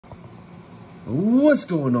What's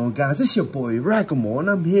going on, guys? It's your boy Rackamo,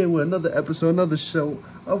 and I'm here with another episode, another show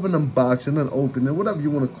of an unboxing, an opening, whatever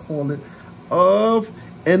you want to call it, of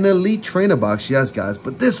an Elite Trainer box. Yes, guys,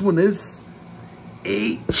 but this one is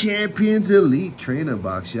a Champions Elite Trainer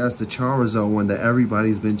box. Yes, the Charizard one that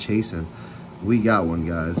everybody's been chasing. We got one,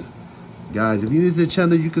 guys. Guys, if you're new to the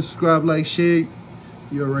channel, you can subscribe, like, share.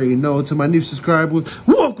 You already know. To my new subscribers,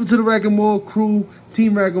 welcome to the Rackamo crew.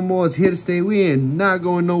 Team Rackamo is here to stay. We ain't not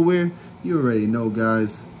going nowhere. You already know,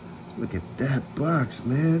 guys. Look at that box,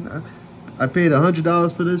 man. I paid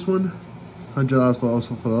 $100 for this one. $100 for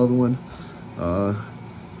also for the other one.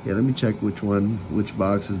 Yeah, let me check which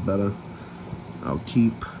box is better. I'll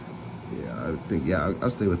keep. Yeah, I think, yeah,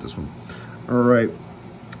 I'll stay with this one. All right.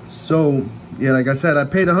 So, yeah, like I said, I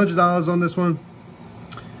paid $100 on this one.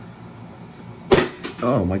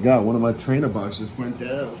 Oh my God, one of my trainer boxes went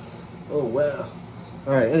down. Oh, wow.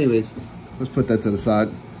 All right, anyways, let's put that to the side.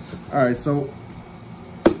 All right, so,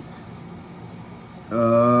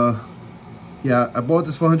 yeah, I bought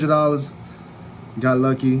this for $100. Got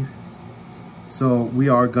lucky. So we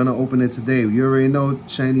are gonna open it today. You already know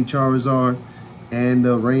Shiny Charizard and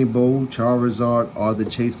the Rainbow Charizard are the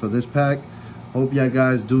chase for this pack. Hope y'all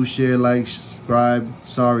guys do share, like, subscribe.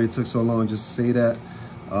 Sorry it took so long just to say that.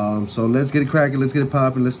 So let's get it cracking, let's get it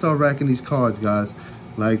popping. Let's start racking these cards, guys.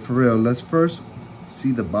 Like, for real, let's first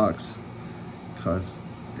see the box. Cause,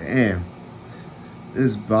 damn,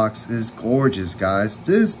 this box is gorgeous, guys.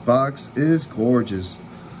 This box is gorgeous.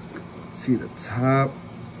 See the top,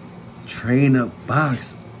 trainer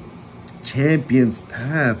box, Champions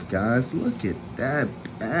Path, guys. Look at that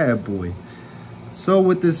bad boy. So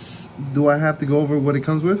with this, do I have to go over what it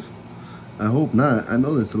comes with? I hope not. I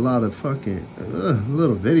know there's a lot of fucking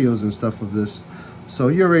little videos and stuff of this. So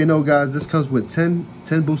you already know, guys, this comes with 10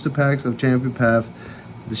 booster packs of Champion Path,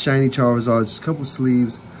 the Shiny Charizards, a couple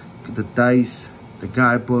sleeves, the dice, the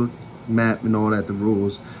guidebook, map and all that, the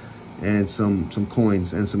rules, and some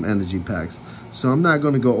coins and some energy packs. So I'm not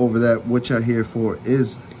going to go over that. What y'all here for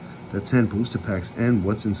is the 10 booster packs and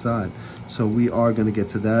what's inside. So we are going to get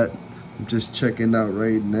to that. I'm just checking out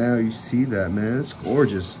right now. You see that, man? It's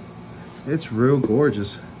gorgeous. It's real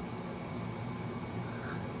gorgeous.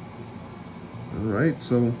 All right,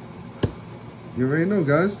 so you already know,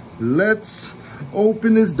 guys. Let's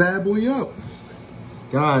open this bad boy up.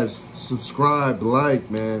 Guys, subscribe,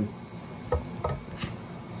 like, man.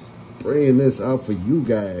 Bringing this out for you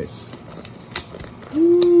guys.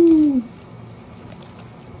 Woo.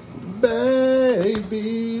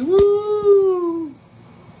 Baby, woo.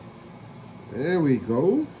 There we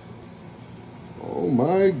go. Oh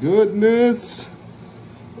my goodness.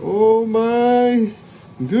 Oh my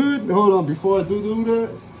good. Hold on, before I do that,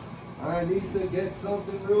 I need to get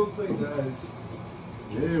something real quick, guys.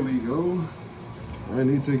 There we go. I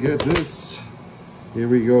need to get this. Here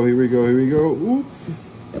we go, here we go, here we go. Oop.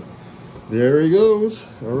 There he goes.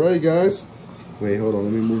 All right, guys. Wait, hold on.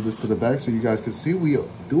 Let me move this to the back so you guys can see. We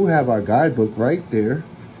do have our guidebook right there.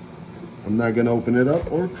 I'm not going to open it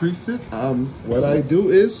up or crease it. What I do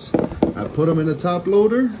is I put them in the top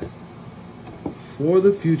loader for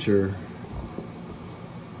the future.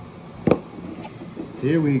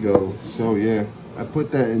 Here we go. So, yeah, I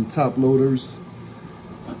put that in top loaders.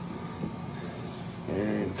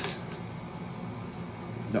 And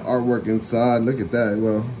the artwork inside, look at that.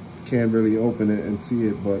 Well, can't really open it and see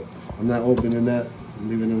it, but I'm not opening that. I'm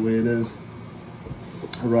leaving it the way it is.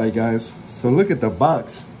 All right, guys. So look at the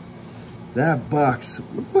box. That box.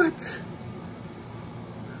 What?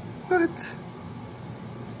 What?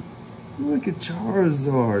 Look at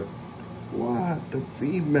Charizard. What? The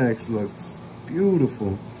VMAX looks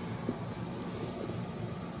beautiful.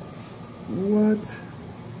 What?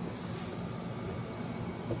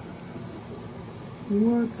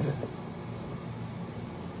 What?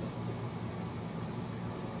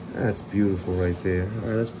 That's beautiful right there. All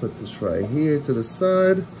right, let's put this right here to the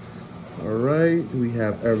side. All right, we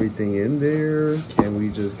have everything in there. Can we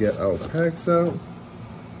just get our packs out?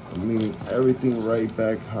 I mean, everything right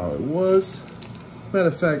back how it was. Matter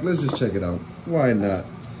of fact, let's just check it out. Why not?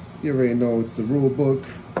 You already know it's the rule book.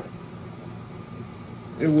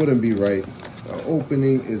 It wouldn't be right. An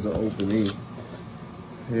opening is an opening.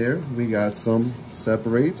 Here we got some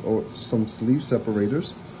separates or some sleeve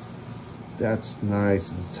separators. That's nice.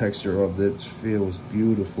 The texture of it feels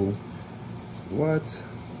beautiful. What?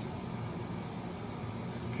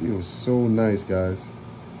 Feels so nice, guys.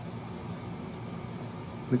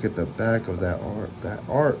 Look at the back of that art. That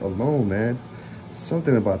art alone, man.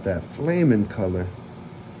 Something about that flaming color.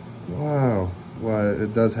 Wow. Well,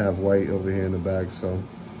 it does have white over here in the back, so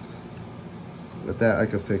with that I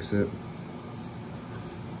could fix it.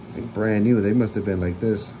 They're brand new. They must have been like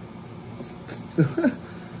this.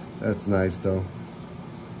 That's nice though.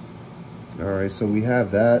 All right, so we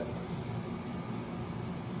have that.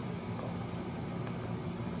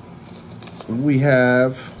 We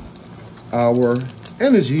have our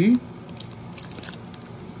energy.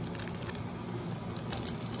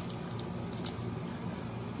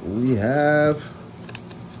 We have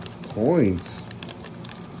coins.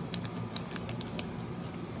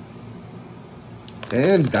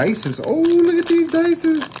 And dices. Oh, look at these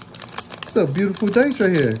dices. It's a beautiful dice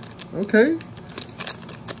right here. Okay.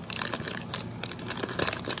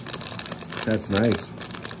 That's nice.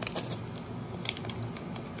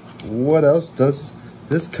 What else does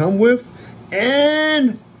this come with?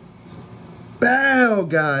 And bow,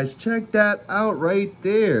 guys. Check that out right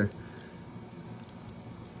there.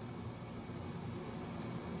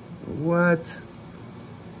 What?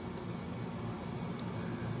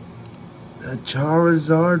 The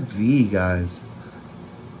Charizard V, guys.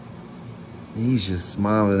 He's just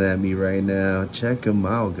smiling at me right now. Check him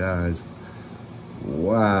out, guys.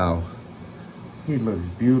 Wow. He looks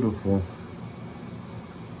beautiful.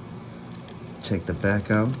 Check the back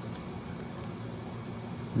out.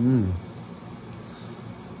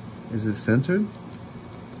 Is it centered?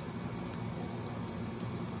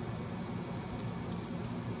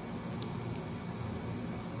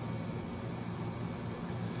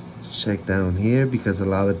 Check down here because a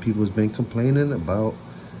lot of people's been complaining about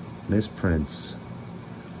misprints.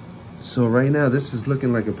 So right now this is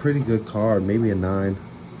looking like a pretty good card. Maybe a 9.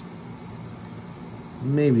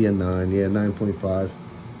 Maybe a 9. Yeah, 9.5.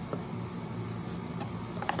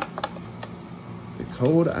 The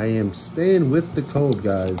code, I am staying with the code,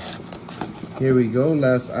 guys. Here we go.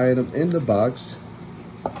 Last item in the box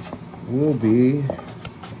will be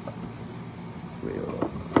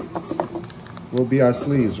our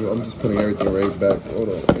sleeves. I'm just putting everything right back. Hold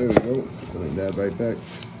on. There we go. Putting that right back.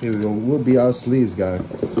 Here we go. Will be our sleeves, guys.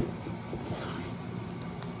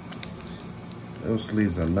 Those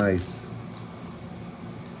sleeves are nice.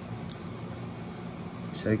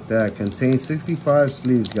 Check that. Contains 65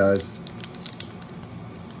 sleeves, guys.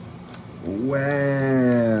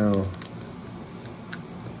 Wow.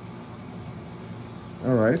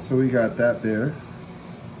 Alright, so we got that there.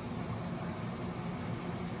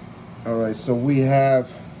 Alright, so we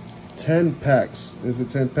have 10 packs. Is it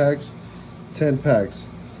 10 packs? 10 packs.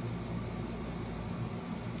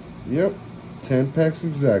 Yep, 10 packs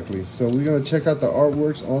exactly. So we're going to check out the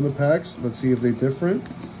artworks on the packs. Let's see if they're different.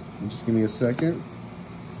 Just give me a second.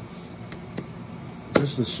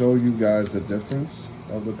 Just to show you guys the difference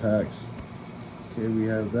of the packs. Okay, we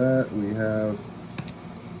have that. We have...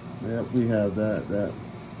 Yep, we have that.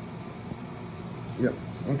 Yep,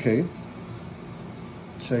 okay.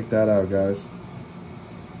 Check that out, guys.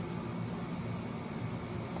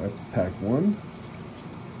 That's pack 1.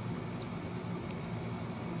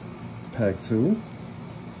 Pack 2.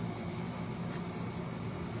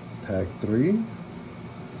 Pack 3.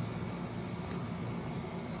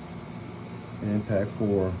 And pack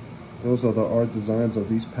 4. Those are the art designs of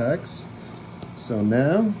these packs. So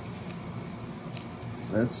now,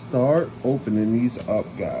 let's start opening these up,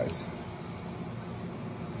 guys.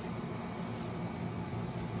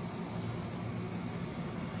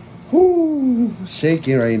 Whoo!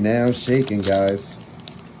 Shaking right now, shaking, guys.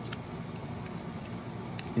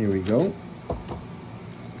 Here we go.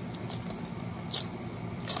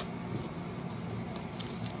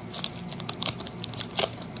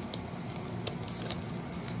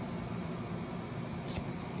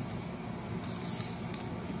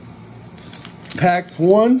 Pack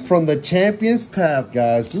 1 from the Champion's Path,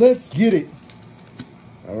 guys. Let's get it.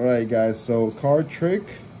 All right, guys. So card trick.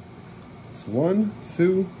 It's 1,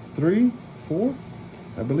 2, 3, 4,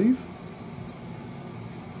 I believe.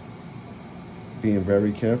 Being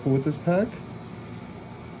very careful with this pack.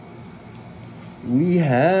 We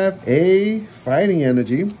have a Fighting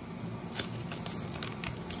Energy,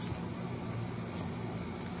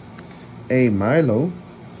 a Milo.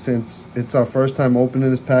 Since it's our first time opening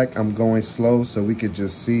this pack, I'm going slow so we could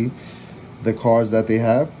just see the cards that they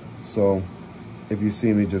have. So if you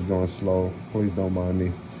see me just going slow, please don't mind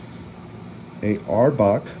me. A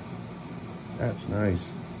Arbok. That's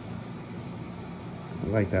nice. I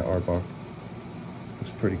like that Arbok.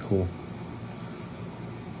 Looks pretty cool.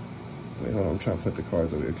 Wait, hold on. I'm trying to put the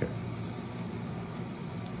cards over. Okay.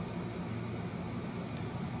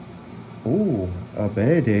 Ooh, a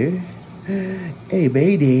Bede. Hey,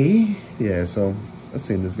 Bede. Yeah, so I've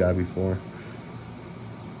seen this guy before.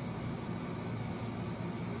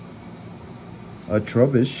 A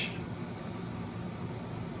Trubbish.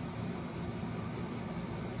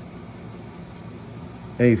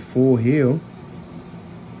 A full heal.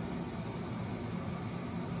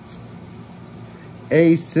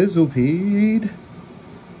 A Sizzlepede.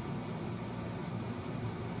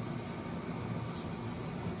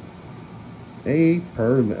 A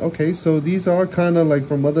Pearl. Okay, so these are kind of like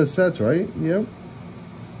from other sets, right? Yep.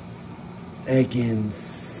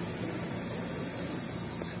 Eggins.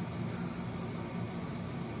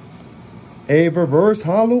 A reverse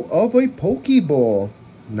hollow of a Pokeball.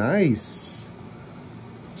 Nice.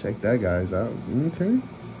 Check that, guys, out. Okay.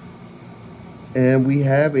 And we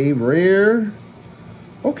have a rare.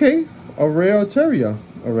 Okay, a rare Altaria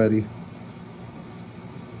already.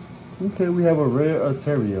 Okay, we have a rare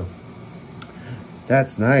Altaria.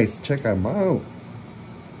 That's nice. Check them out.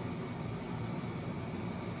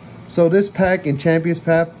 So this pack in Champions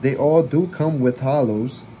Path, they all do come with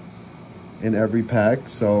hollows in every pack.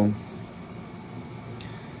 So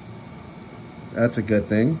that's a good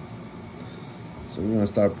thing. So we're going to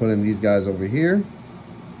start putting these guys over here.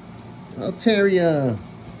 Altaria.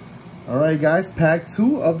 Alright guys, pack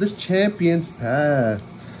 2 of this Champions Path.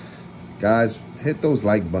 Guys, hit those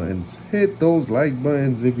like buttons. Hit those like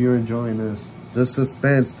buttons if you're enjoying this. The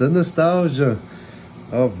suspense, the nostalgia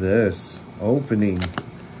of this opening.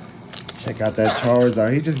 Check out that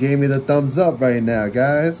Charizard. He just gave me the thumbs up right now,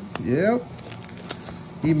 guys. Yep.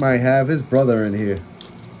 He might have his brother in here.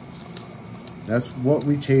 That's what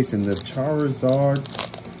we chasing. The Charizard.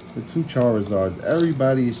 The 2 Charizards.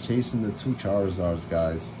 Everybody is chasing the 2 Charizards,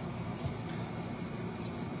 guys.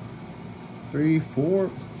 3, 4.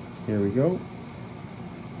 Here we go.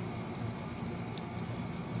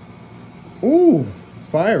 Ooh,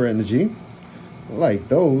 fire energy. I like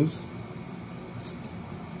those.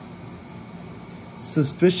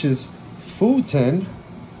 Suspicious Futon.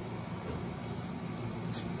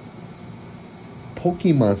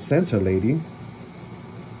 Pokemon Center Lady.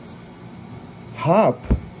 Hop.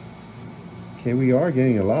 Okay, we are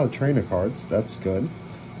getting a lot of trainer cards. That's good.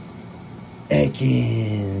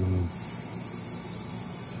 Eggins.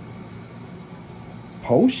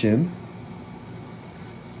 Potion.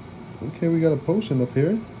 Okay, we got a potion up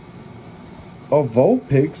here. A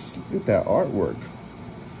Vulpix. Look at that artwork.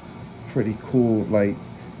 Pretty cool, like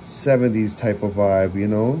 70s type of vibe, you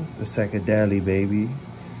know? The psychedelic, baby.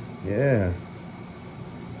 Yeah.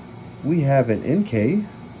 We have an NK.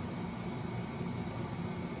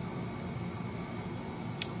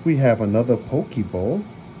 We have another Pokeball.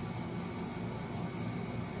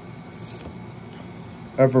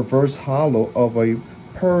 A reverse hollow of a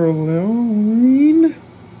Purloin.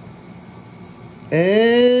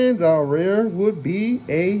 And our rare would be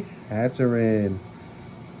a Hatteran.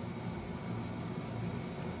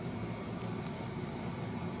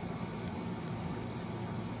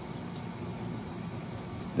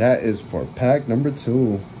 That is for pack number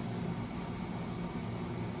 2.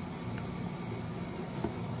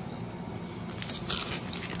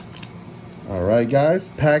 Alright guys,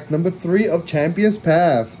 pack number 3 of Champions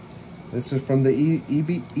Path. This is from the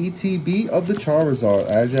ETB of the Charizard,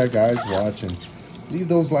 as y'all guys watching. Leave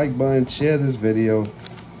those like buttons, share this video.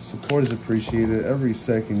 Support is appreciated. Every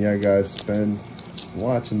second y'all guys spend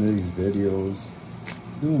watching these videos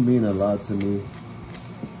do mean a lot to me.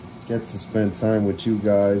 Get to spend time with you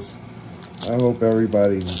guys. I hope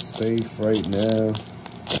everybody's safe right now.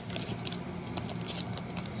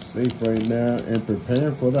 Safe right now and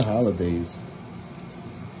preparing for the holidays.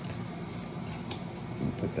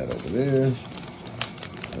 Put that over there.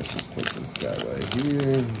 Let's just put this guy right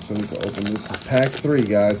here so we can open this. Is pack 3,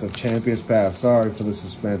 guys, of Champions Path. Sorry for the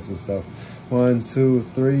suspense and stuff. 1, 2,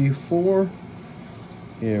 3, 4.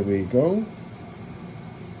 Here we go.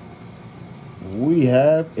 We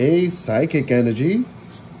have a Psychic Energy,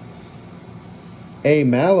 a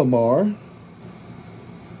Malamar.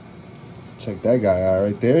 Check that guy out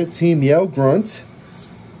right there. Team Yell Grunt,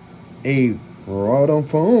 a Rotom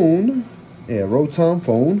Phone, a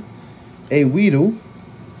Weedle,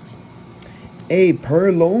 a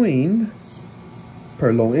Purloin, a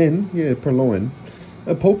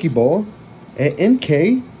Pokeball, an NK,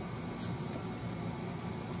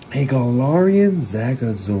 a Galarian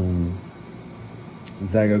Zagagoon,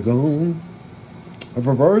 a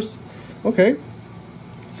reverse. Okay,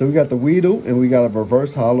 so we got the Weedle and we got a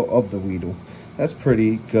reverse hollow of the Weedle. That's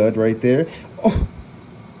pretty good right there. Oh,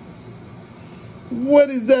 what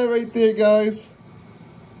is that right there, guys?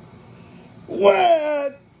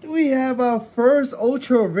 What? We have our first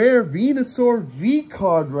ultra rare Venusaur V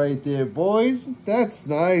card right there, boys. That's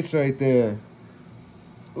nice right there.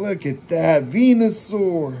 Look at that,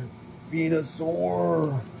 Venusaur.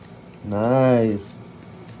 Nice.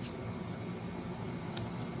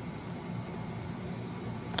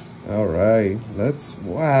 All right,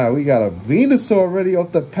 wow, we got a Venusaur already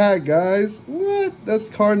off the pack, guys. What? That's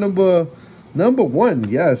card number 1.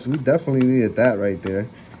 Yes, we definitely needed that right there.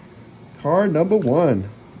 Card number 1,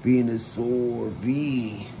 Venusaur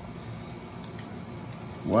V.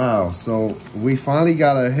 Wow, so we finally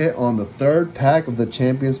got a hit on the 3rd pack of the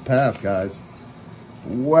Champion's Path, guys.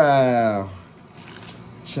 Wow.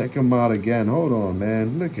 Check them out again. Hold on,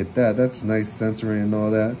 man. Look at that. That's nice censoring and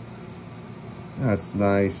all that. That's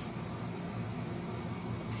nice.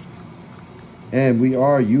 And we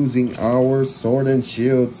are using our Sword and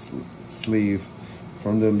Shield sleeve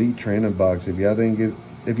from the Elite Trainer box. If y'all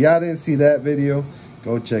didn't see that video,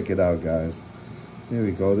 go check it out, guys. There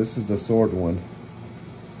we go. This is the Sword one.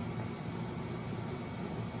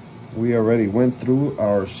 We already went through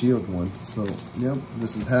our Shield one. So, yep,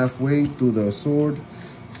 this is halfway through the Sword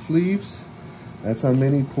sleeves. That's how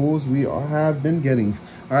many pulls we have been getting.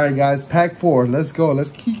 All right, guys, pack 4. Let's go. Let's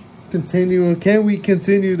keep continuing. Can we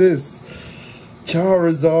continue this?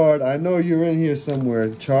 Charizard. I know you're in here somewhere.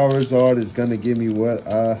 Charizard is going to give me what?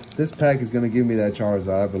 This pack is going to give me that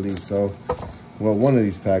Charizard, I believe so. Well, one of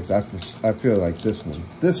these packs, I feel like this one.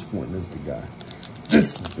 This one is the guy.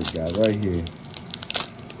 This is the guy right here.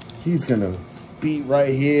 He's going to be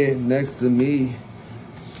right here next to me.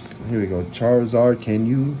 Here we go. Charizard, can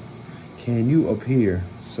you appear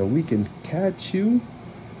so we can catch you?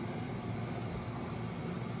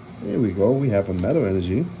 There we go. We have a Metal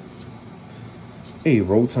Energy, a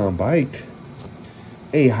Rotom Bike,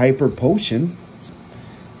 a Hyper Potion,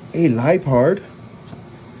 a Liepard,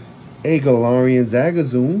 a Galarian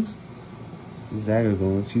Zagagoon,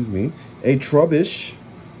 excuse me, a Trubbish,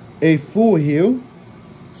 a Full Heal,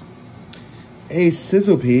 a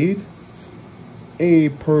Sizzlipede, a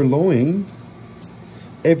Purloin,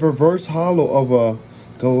 a Reverse Hollow of a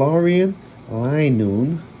Galarian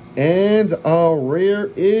Linoon, and our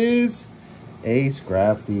rare is a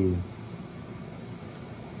Scrafty.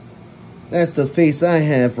 That's the face I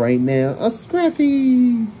have right now, a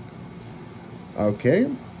Scrafty. Okay,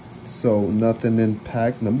 so nothing in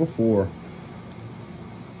pack number 4.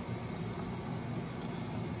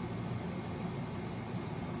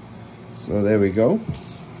 So there we go.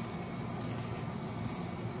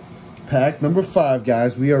 Pack number 5,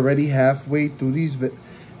 guys. We already halfway through these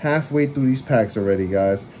packs already,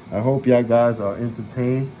 guys. I hope y'all guys are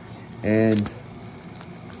entertained and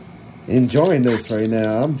enjoying this right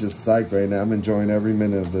now. I'm just psyched right now. I'm enjoying every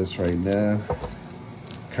minute of this right now.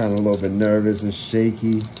 Kind of a little bit nervous and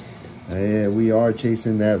shaky. And we are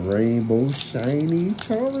chasing that rainbow shiny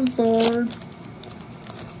Charizard.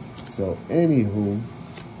 So, anywho,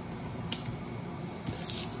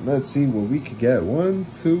 let's see what we could get. 1,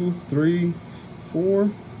 2, 3, 4.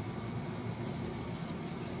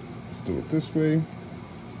 Let's do it this way.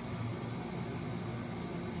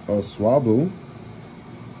 A Swablu,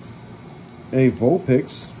 a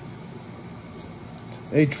Vulpix,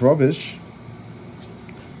 a Trubbish,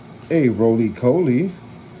 a Roly-Coly,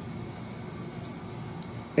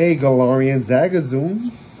 a Galarian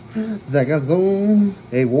Zagazoon,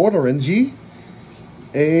 a Water Energy,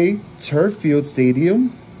 a Turffield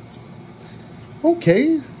Stadium.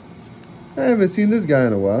 Okay, I haven't seen this guy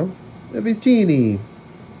in a while. A Vicini,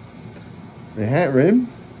 a Hat Rim,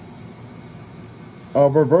 a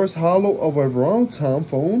Reverse Hollow of a Rotom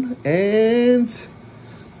Phone, and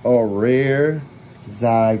a rare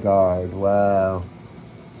Zygarde. Wow,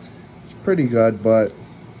 it's pretty good, but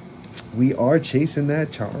we are chasing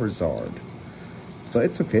that Charizard. But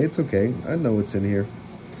it's okay, it's okay. I know it's in here.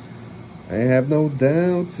 I have no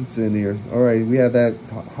doubts it's in here. All right, we have that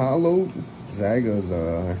hollow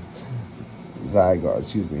Zygarde,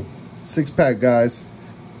 excuse me. 6-pack, guys.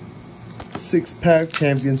 6-pack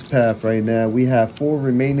Champion's Path right now. We have 4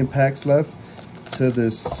 remaining packs left to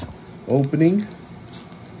this opening.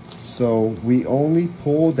 So we only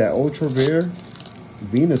pulled that ultra rare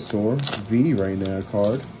Venusaur V right now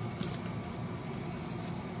card.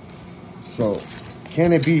 So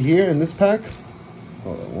can it be here in this pack?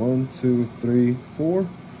 Hold on. 1, 2, 3, 4.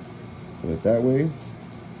 Put it that way.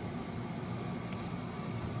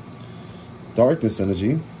 Darkness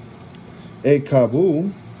Energy, a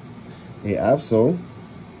Kabul, a Absol,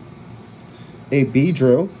 a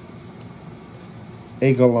Beedrill,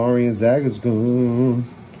 a Galarian Zagagoon,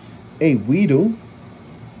 a Weedle,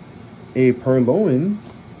 a Purloin,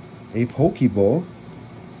 a Pokeball,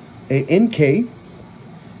 a NK,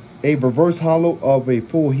 a Reverse Hollow of a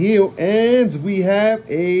Full Heal, and we have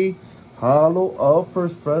a Hollow of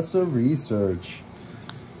Professor Research.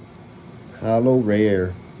 Hollow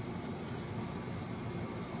rare.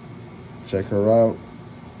 Check her out.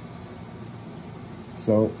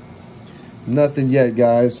 So, nothing yet,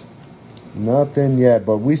 guys. Nothing yet,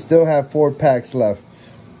 but we still have 4 packs left.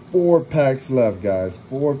 4 packs left, guys.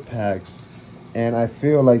 4 packs. And I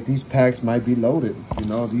feel like these packs might be loaded. You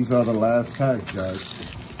know, these are the last packs, guys.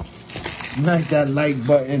 Smack that like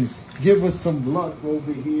button. Give us some luck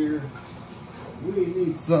over here. We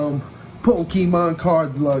need some Pokemon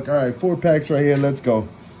cards luck. All right, 4 packs right here. Let's go.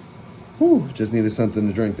 Whew, just needed something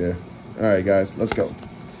to drink there. All right, guys, let's go.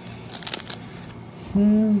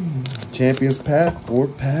 Champions Path,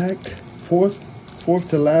 4th pack. Fourth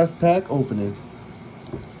to last pack opening.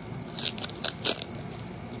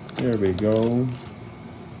 There we go.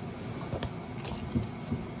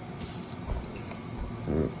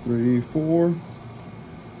 3, 4.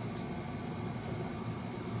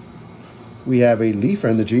 We have a Leaf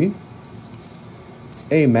Energy,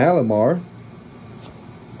 a Malamar,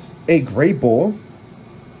 a Great Ball,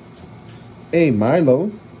 a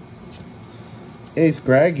Milo, a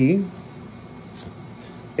Scraggy,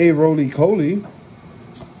 a Roly-Coly,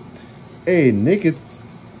 a Nickit,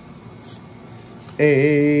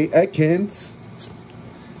 a Ekans,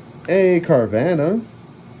 a Carvanha,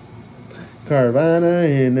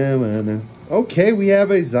 and a okay, we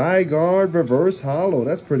have a Zygarde Reverse Holo.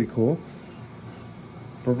 That's pretty cool.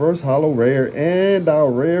 Reverse Holo rare, and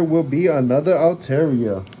our rare will be another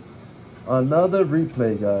Altaria. Another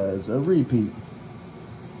replay, guys. A repeat.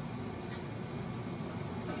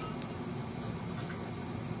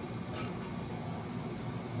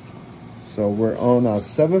 So we're on our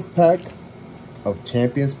 7th pack of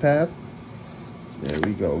Champions Path. There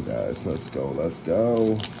we go, guys. Let's go. Let's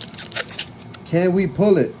go. Can we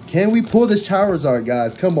pull it? Can we pull this Charizard,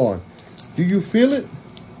 guys? Come on. Do you feel it?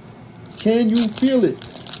 Can you feel it?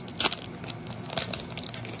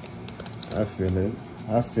 I feel it.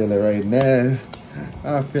 I feel it right now.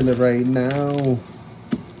 I feel it right now. All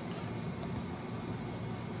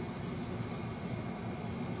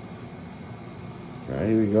right,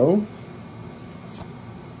 here we go.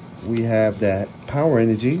 We have that Power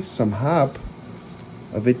Energy, some Hop,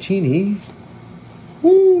 a Vicini.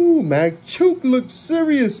 Woo, Magchoke looks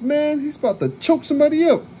serious, man. He's about to choke somebody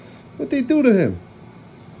up. What they do to him?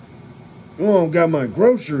 Oh, got my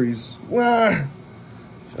groceries. Wow.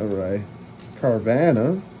 All right.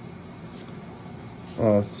 Carvanha.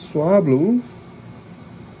 Swablu.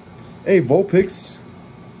 A Vulpix.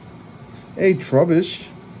 A Trubbish.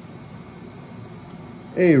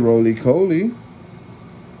 A Roly-Coly.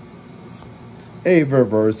 A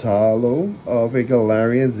Reverse Holo of a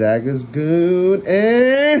Galarian Zagazgoon.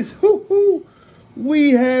 And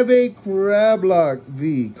we have a Crablock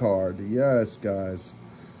V card. Yes, guys.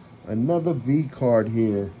 Another V card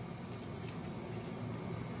here.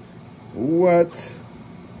 What?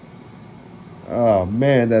 Oh,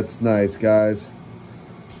 man, that's nice, guys.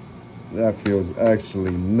 That feels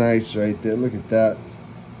actually nice right there. Look at that.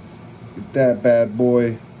 Look at that bad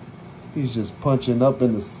boy. He's just punching up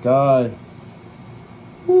in the sky.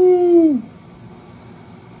 Woo!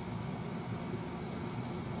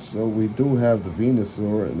 So we do have the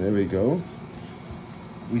Venusaur, and there we go.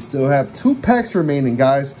 We still have 2 packs remaining,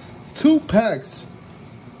 guys. 2 packs.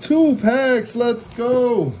 2 packs. Let's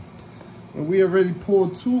go. And we already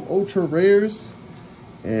pulled 2 ultra rares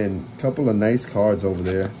and a couple of nice cards over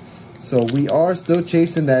there. So we are still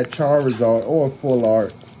chasing that Charizard or full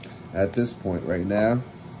art at this point right now.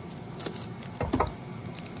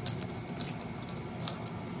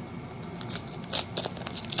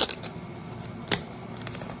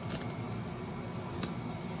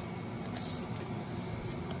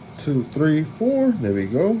 Two, three, 4. There we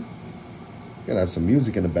go. Gotta have some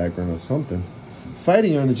music in the background or something.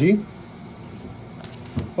 Fighting Energy.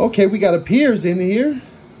 Okay, we got a Piers in here.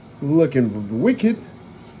 Looking wicked.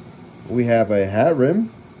 We have a Hatterim.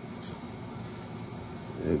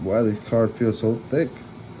 Why this card feels so thick?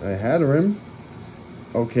 A Hatterim.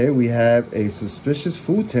 Okay, we have a Suspicious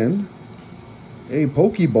Futon. A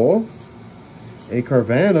Pokeball. A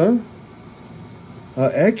Carvanha. A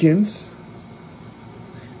Ekans.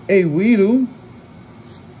 A Weedle.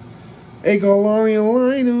 A Galarian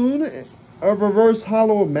Linoon. A Reverse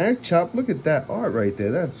Holo Machop. Look at that art right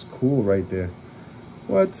there. That's cool right there.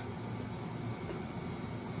 What?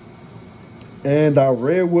 And our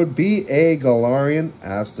rare would be a Galarian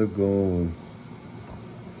Astagoon.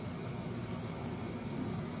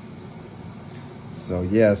 So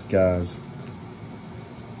yes, guys.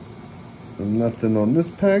 Nothing on this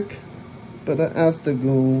pack but an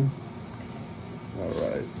Astagoon.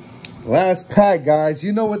 Alright. Last pack, guys.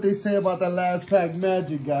 You know what they say about the last pack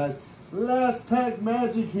magic, guys. Last pack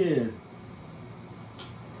magic here.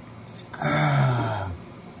 I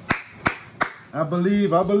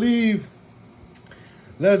believe.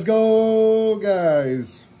 Let's go,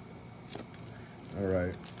 guys. All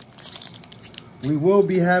right. We will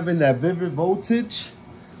be having that Vivid Voltage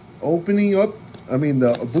opening up. I mean,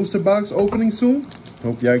 the booster box opening soon.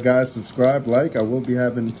 Hope y'all guys subscribe, like. I will be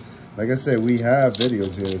having, like I said, we have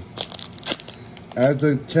videos here. As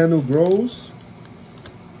the channel grows,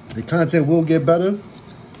 the content will get better.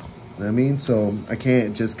 I mean, so I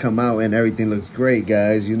can't just come out and everything looks great,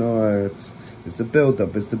 guys. You know, it's the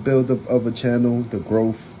build-up. It's the build-up of a channel, the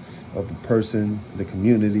growth of a person, the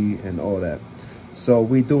community, and all that. So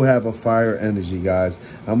we do have a fire energy, guys.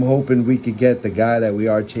 I'm hoping we could get the guy that we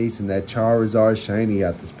are chasing, that Charizard shiny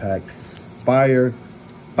out this pack. Fire,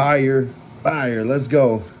 fire, fire. Let's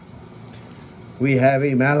go. We have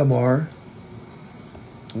a Malamar.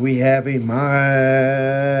 We have a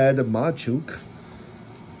Machuk.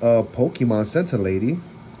 A Pokemon Center Lady.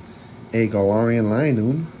 A Galarian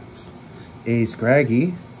Linoon. A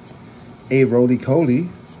Scraggy. A Roly-Coly.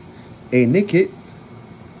 A Nickit.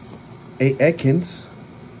 A Ekans.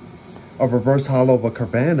 A reverse holo of a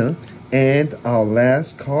Carvanha. And our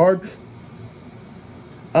last card.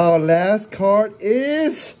 Our last card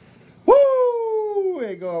is... Woo!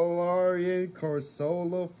 A Galarian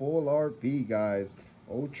Corsola full RP, guys.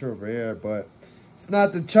 Ultra rare, but it's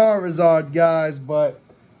not the Charizard, guys, but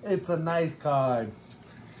it's a nice card.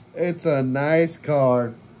 It's a nice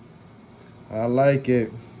card. I like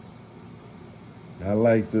it. I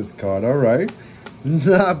like this card. All right.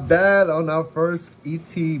 Not bad on our first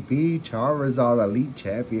ETB Charizard Elite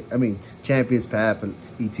Champion. I mean, Champions Path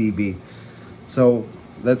ETB. So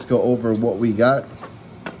let's go over what we got.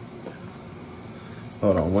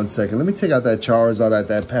 Hold on 1 second. Let me take out that Charizard out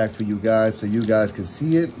that pack for you guys so you guys can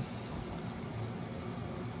see it.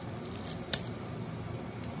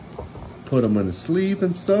 Put them on the sleeve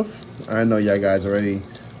and stuff. I know y'all guys already,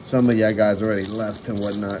 some of y'all guys already left and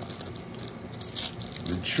whatnot.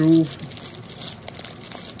 The true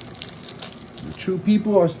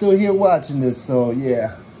people are still here watching this, so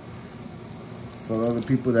yeah. For the other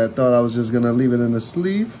people that thought I was just gonna leave it in the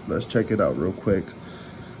sleeve, let's check it out real quick.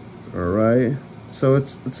 All right. So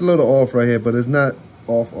it's a little off right here, but it's not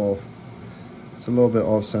off. It's a little bit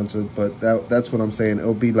off centered, but that's what I'm saying.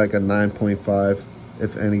 It'll be like a 9.5,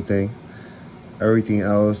 if anything. Everything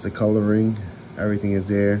else, the coloring, everything is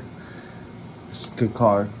there. It's a good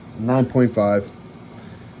card. 9.5.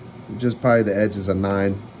 Just probably the edge is a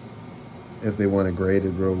 9 if they want to grade it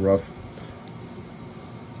real rough.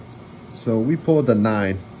 So we pulled the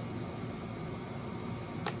 9.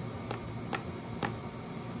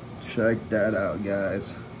 Check that out,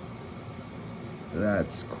 guys.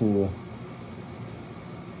 That's cool.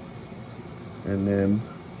 And then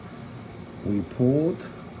we pulled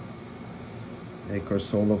a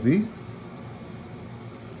Corsola V,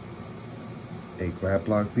 a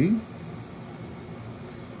Graplock V,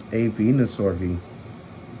 a Venusaur V.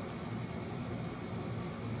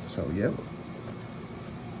 So, yep.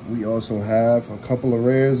 We also have a couple of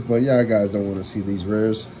rares, but y'all guys don't want to see these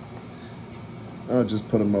rares. I'll just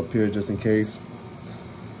put them up here just in case.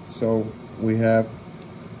 So we have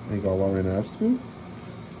a Galarian Abstu,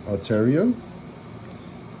 Altaria,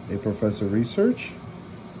 a Professor Research,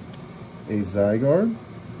 a Zygarde,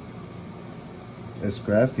 a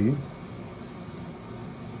Scrafty,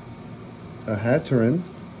 a Hatteran,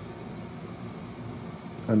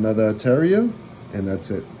 another Altaria, and that's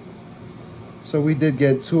it. So we did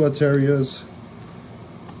get two Altarias,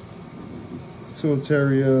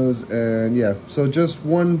 and yeah, so just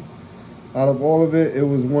one out of all of it. It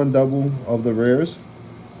was one double of the rares.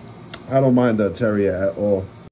 I don't mind the Altaria at all.